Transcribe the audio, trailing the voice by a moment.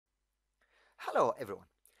Hello everyone.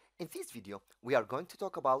 In this video, we are going to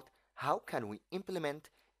talk about how can we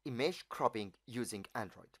implement image cropping using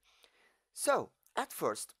Android. So, at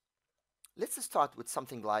first, let's start with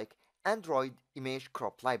something like Android Image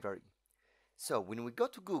Crop Library. So, when we go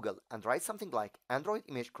to Google and write something like Android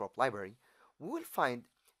Image Crop Library, we will find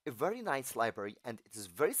a very nice library, and it is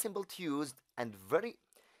very simple to use and very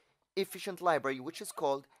efficient library, which is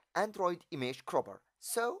called Android Image Cropper.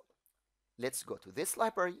 So, let's go to this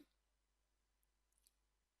library.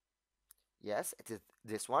 Yes, it is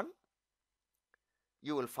this one.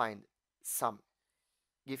 You will find some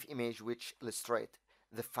GIF image which illustrate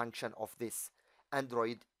the function of this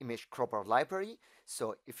Android image cropper library.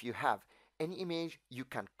 So if you have any image, you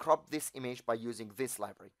can crop this image by using this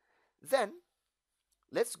library. Then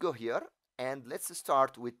let's go here and let's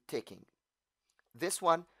start with taking this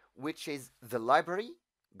one, which is the library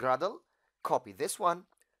Gradle. Copy this one.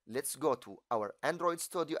 Let's go to our Android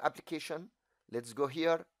Studio application. Let's go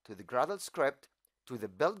here to the Gradle script, to the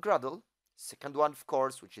build Gradle, second one of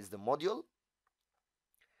course, which is the module.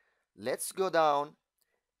 Let's go down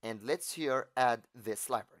and let's here add this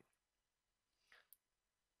library.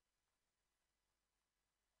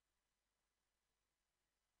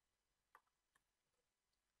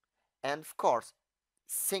 And of course,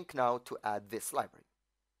 sync now to add this library.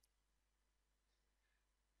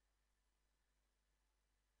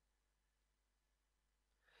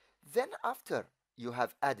 Then after you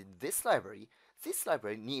have added this library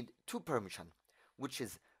need two permission, which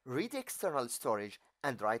is read external storage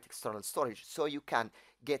and write external storage, so you can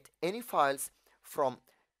get any files from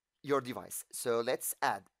your device. So let's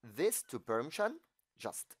add this to permission.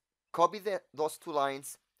 Just copy those two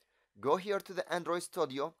lines, go here to the Android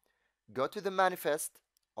Studio, go to the manifest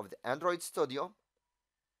of the Android Studio,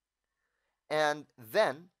 and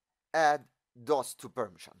then add those to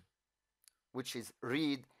permission, which is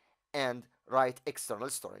read and write external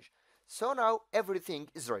storage. So now everything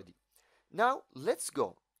is ready. Now let's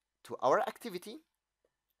go to our activity.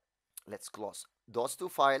 Let's close those two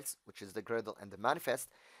files, which is the Gradle and the manifest,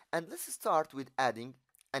 and let's start with adding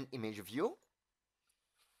an image view.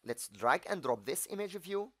 Let's drag and drop this image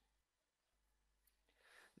view.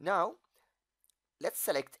 Now let's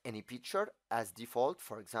select any picture as default,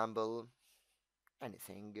 for example,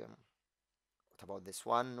 anything. What about this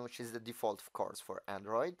one, which is the default, of course, for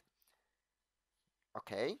Android?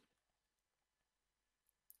 Okay.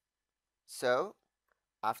 So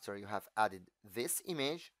after you have added this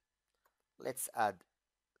image, let's add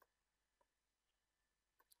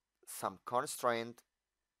some constraint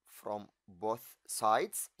from both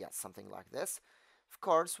sides. Yes, something like this. Of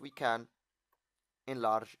course, we can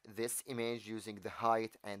enlarge this image using the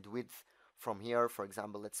height and width from here. For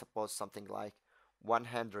example, let's suppose something like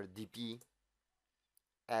 100 dp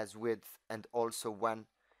as width and also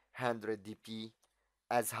 100 dp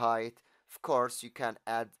as height. Of course, you can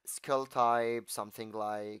add scale type, something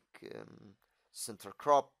like center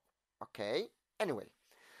crop. Okay, anyway,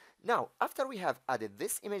 now after we have added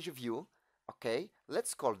this image view, okay,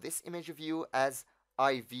 let's call this image view as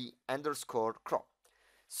IV underscore crop.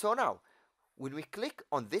 So now when we click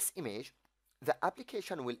on this image, the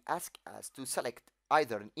application will ask us to select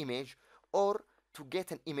either an image or to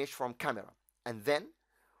get an image from camera, and then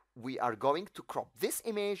we are going to crop this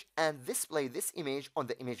image and display this image on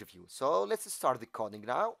the image view. So let's start the coding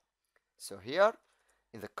now. So here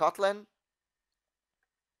in the Kotlin,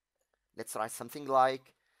 let's write something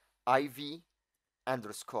like IV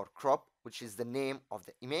underscore crop, which is the name of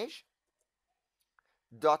the image,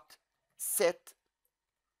 dot set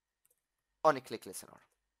on a click listener.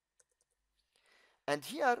 And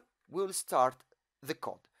here we will start the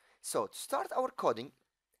code. So to start our coding,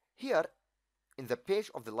 here in the page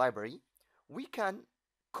of the library, we can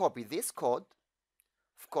copy this code.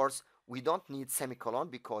 Of course, we don't need semicolon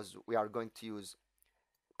because we are going to use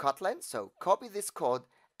Kotlin. So copy this code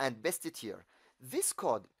and paste it here. This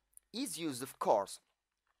code is used, of course,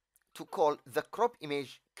 to call the crop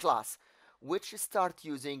image class, which start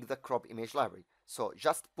using the crop image library. So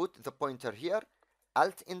just put the pointer here,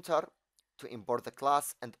 Alt Enter to import the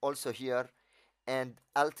class, and also here, and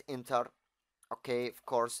Alt Enter, okay, of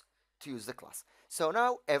course, to use the class. So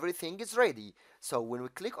now everything is ready. So when we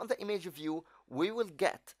click on the image view, we will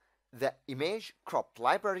get the image crop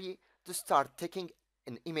library to start taking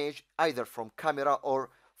an image either from camera or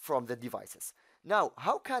from the devices. Now,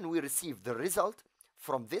 how can we receive the result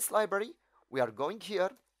from this library? We are going here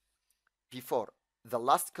before the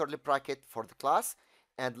last curly bracket for the class,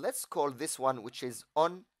 and let's call this one, which is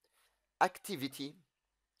on activity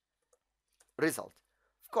result.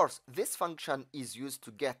 Of course, this function is used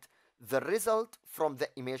to get the result from the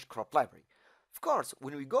image crop library. Of course,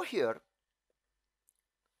 when we go here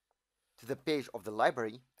to the page of the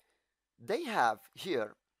library, they have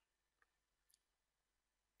here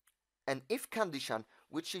an if condition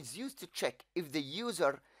which is used to check if the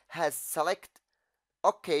user has select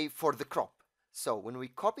OK for the crop. So when we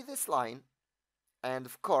copy this line and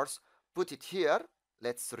of course put it here,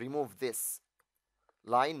 let's remove this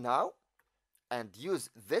line now and use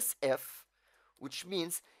this if, which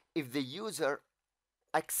means if the user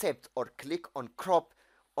accept or click on crop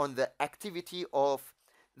on the activity of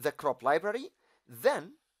the crop library,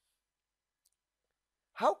 then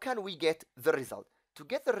how can we get the result? To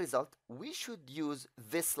get the result, we should use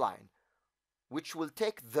this line, which will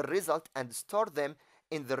take the result and store them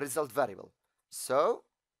in the result variable. So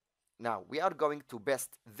now we are going to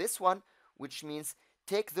paste this one, which means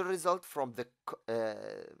take the result from the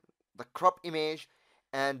crop image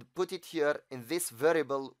and put it here in this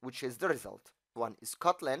variable, which is the result. One is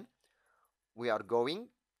Kotlin. We are going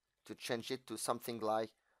to change it to something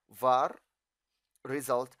like var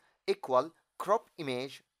result equal crop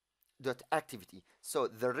image dot activity. So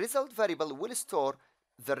the result variable will store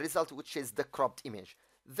the result, which is the cropped image.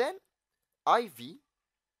 Then iv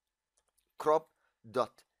crop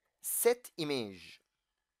dot set image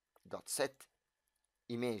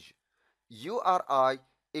URI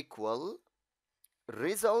equal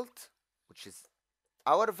result, which is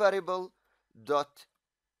our variable, dot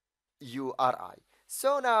URI.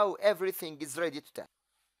 So now everything is ready to test.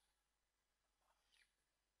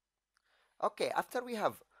 Okay, after we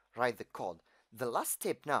have write the code, the last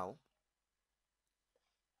step now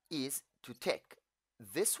is to take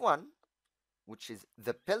this one, which is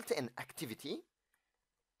the built-in activity,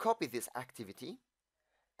 copy this activity,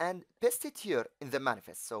 and paste it here in the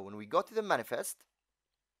manifest. So when we go to the manifest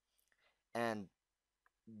and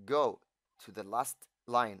go to the last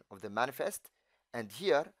line of the manifest, and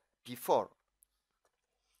here before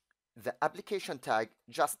the application tag,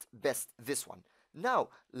 just paste this one. Now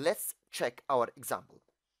let's check our example.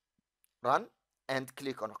 Run and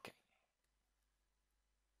click on OK.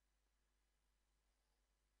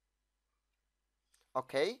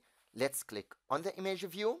 Okay, let's click on the image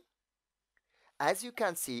view. As you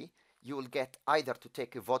can see, you will get either to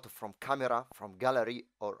take a photo from camera, from gallery,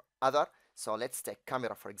 or other. So let's take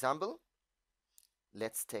camera, for example.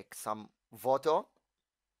 Let's take some photo.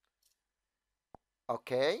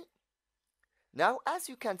 Okay. Now, as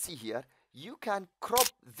you can see here, you can crop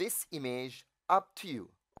this image up to you.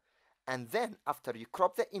 And then after you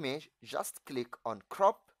crop the image, just click on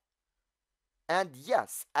crop. And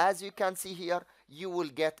yes, as you can see here, you will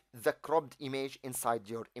get the cropped image inside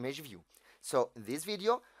your image view. So in this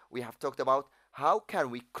video, we have talked about how can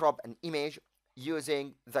we crop an image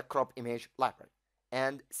using the crop image library.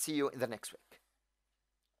 And see you in the next week.